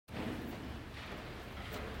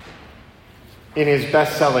In his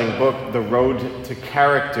best-selling book, The Road to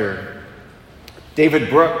Character, David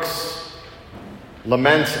Brooks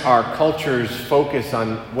laments our culture's focus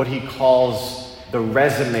on what he calls the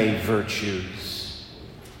resume virtues.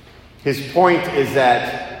 His point is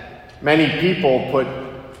that many people put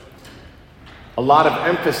a lot of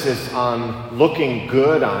emphasis on looking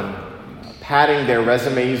good, on padding their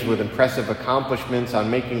resumes with impressive accomplishments, on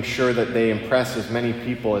making sure that they impress as many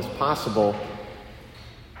people as possible,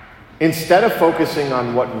 instead of focusing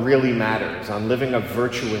on what really matters, on living a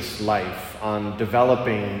virtuous life, on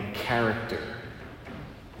developing character,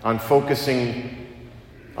 on focusing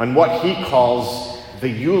on what he calls the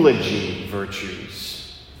eulogy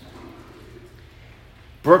virtues.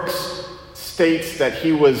 Brooks states that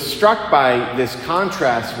he was struck by this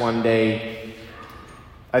contrast one day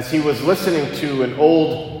as he was listening to an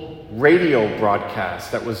old radio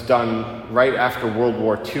broadcast that was done right after World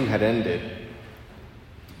War II had ended.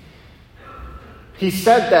 He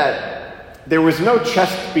said that there was no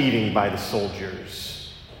chest beating by the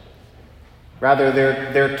soldiers. Rather,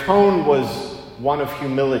 their tone was one of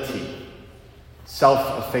humility,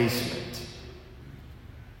 self-effacement.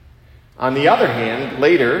 On the other hand,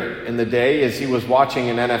 later in the day, as he was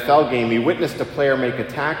watching an NFL game, he witnessed a player make a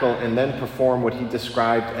tackle and then perform what he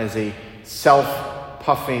described as a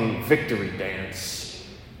self-puffing victory dance.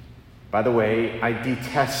 By the way, I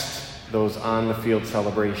detest those on-the-field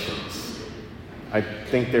celebrations. I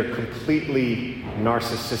think they're completely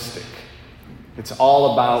narcissistic. It's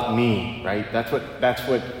all about me, right? That's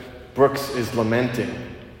what Brooks is lamenting.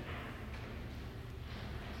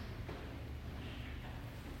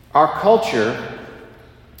 Our culture,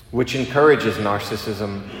 which encourages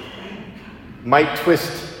narcissism, might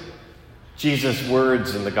twist Jesus'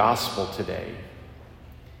 words in the gospel today.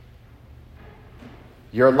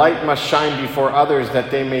 Your light must shine before others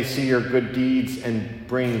that they may see your good deeds and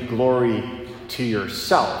bring glory to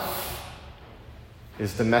yourself,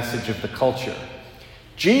 is the message of the culture.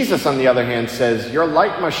 Jesus, on the other hand, says, your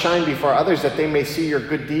light must shine before others that they may see your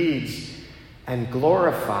good deeds and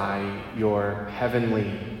glorify your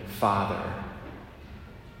heavenly Father.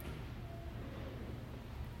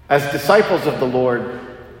 As disciples of the Lord,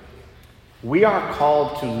 we are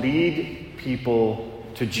called to lead people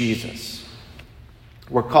to Jesus.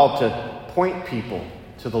 We're called to point people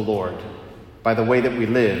to the Lord by the way that we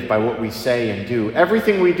live, by what we say and do.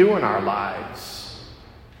 Everything we do in our lives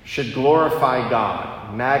should glorify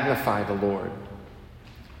God, magnify the Lord.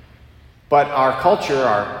 But our culture,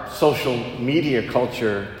 our social media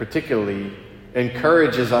culture particularly,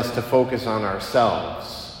 encourages us to focus on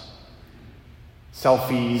ourselves.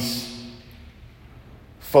 Selfies,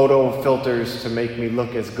 photo filters to make me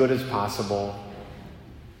look as good as possible.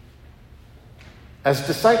 As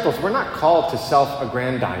disciples, we're not called to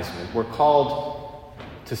self-aggrandizement. We're called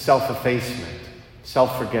to self-effacement,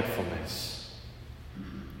 self-forgetfulness.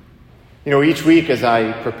 Each week as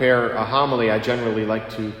I prepare a homily, I generally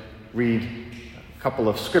like to read a couple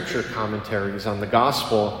of scripture commentaries on the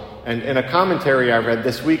gospel. And in a commentary I read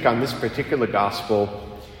this week on this particular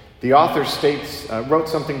gospel, the author wrote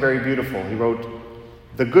something very beautiful. He wrote,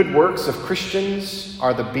 "The good works of Christians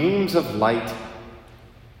are the beams of light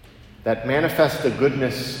that manifest the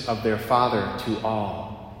goodness of their Father to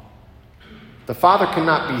all. The Father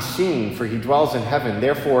cannot be seen, for he dwells in heaven.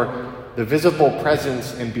 Therefore, the visible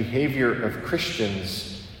presence and behavior of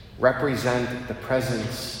Christians represent the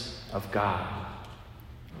presence of God."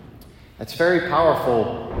 That's very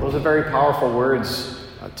powerful. Those are very powerful words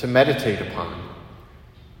to meditate upon.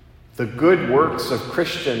 The good works of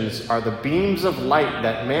Christians are the beams of light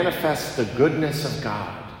that manifest the goodness of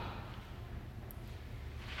God.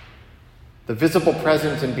 The visible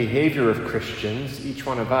presence and behavior of Christians, each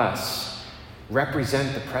one of us,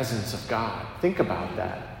 represent the presence of God. Think about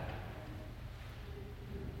that.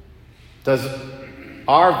 Does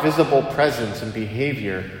our visible presence and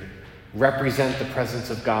behavior represent the presence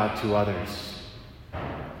of God to others?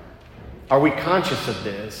 Are we conscious of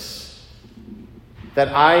this? That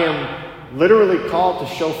I am literally called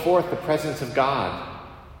to show forth the presence of God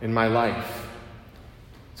in my life.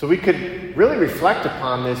 So we could really reflect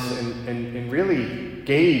upon this and really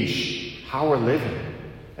gauge how we're living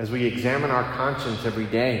as we examine our conscience every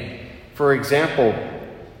day. For example,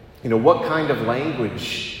 what kind of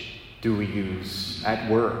language do we use at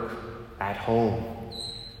work, at home?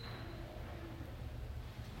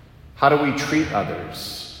 How do we treat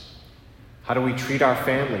others? How do we treat our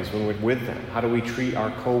families when we're with them? How do we treat our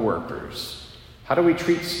coworkers? How do we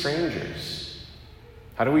treat strangers?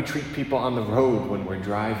 How do we treat people on the road when we're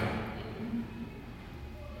driving?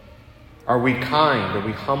 Are we kind? Are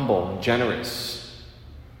we humble and generous?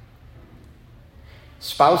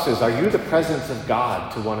 Spouses, are you the presence of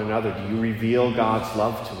God to one another? Do you reveal God's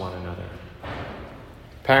love to one another?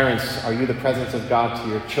 Parents, are you the presence of God to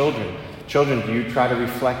your children? Children, do you try to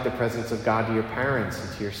reflect the presence of God to your parents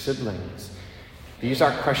and to your siblings? These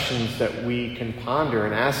are questions that we can ponder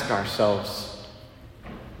and ask ourselves.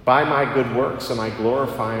 By my good works am I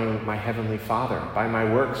glorifying my Heavenly Father? By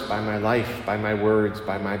my works, by my life, by my words,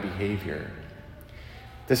 by my behavior?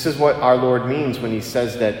 This is what our Lord means when he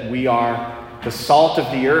says that we are the salt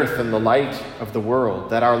of the earth and the light of the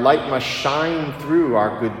world, that our light must shine through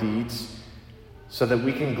our good deeds so that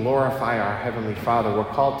we can glorify our Heavenly Father. We're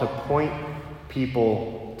called to point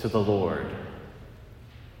people to the Lord.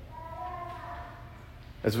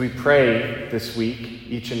 As we pray this week,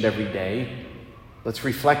 each and every day, let's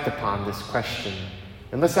reflect upon this question.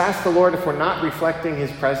 And let's ask the Lord, if we're not reflecting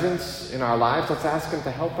his presence in our lives, let's ask him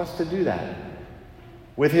to help us to do that.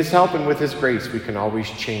 With his help and with his grace, we can always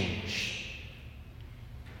change.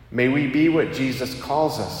 May we be what Jesus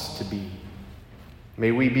calls us to be.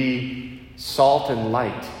 May we be salt and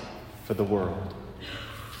light for the world.